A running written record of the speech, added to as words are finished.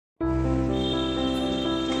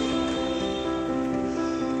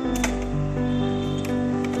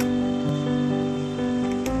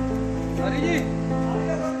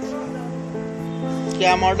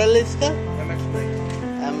क्या मॉडल है इसका? MX9।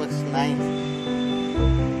 MX9।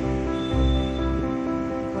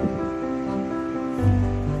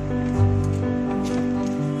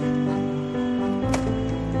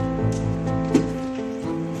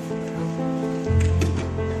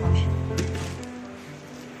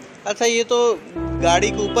 अच्छा, ये तो गाड़ी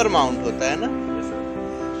के ऊपर माउंट होता है ना?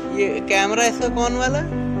 ये कैमरा इसका कौन वाला?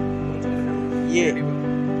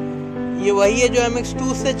 ये वही है जो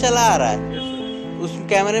MX2 से चला आ रहा है? उस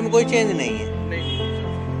कैमरे में कोई चेंज नहीं है?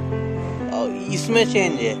 और इसमें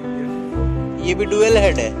चेंज है? ये भी डुअल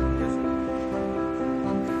हेड है?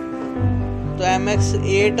 तो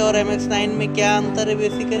MX8 और MX9 में क्या अंतर है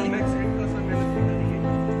बेसिकली?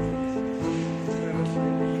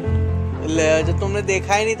 जो तुमने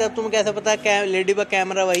देखा ही नहीं था, तुम कैसे पता लेडी बग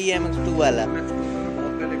कैमरा वही है MX2 वाला?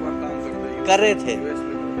 कर रहे थे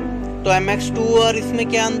तो MX2 और इसमें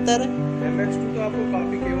क्या अंतर है? MX2 तो आपको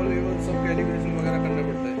काफी केबल सब कैलिब्रेशन वगैरह करना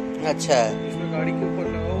पड़ता है। अच्छा, इसमें गाड़ी के ऊपर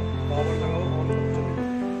लगाओ, पावर लगाओ, ऑन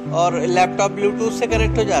करो। और लैपटॉप ब्लूटूथ से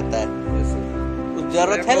कनेक्ट हो जाता है? कुछ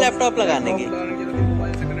जरूरत है लैपटॉप लगाने की?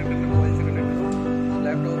 मोबाइल से कनेक्ट करना, मोबाइल से कनेक्ट करो,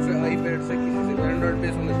 लैपटॉप से, आईपैड से, किसी से, एंड्रॉइड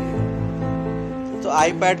बेस होना चाहिए। तो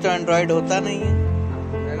आईपैड तो एंड्रॉइड होता नहीं है?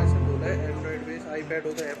 मैंने सब बोला है, एंड्रॉइड बेस, आईपैड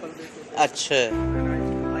होता है, एप्पल बेस होता है। अच्छा,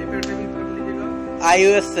 आईपैड में भी कर लीजिएगा।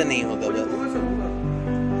 iOS से नहीं होगा? बस होगा, सब होगा।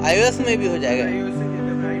 iOS में भी हो जाएगा? iOS से नहीं,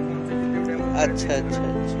 मैं आईफोन से जितने डेमो। अच्छा अच्छा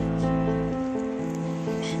अच्छा।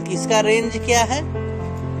 इसका रेंज क्या है?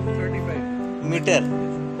 35 मीटर।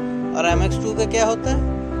 और MX2 का क्या होता है?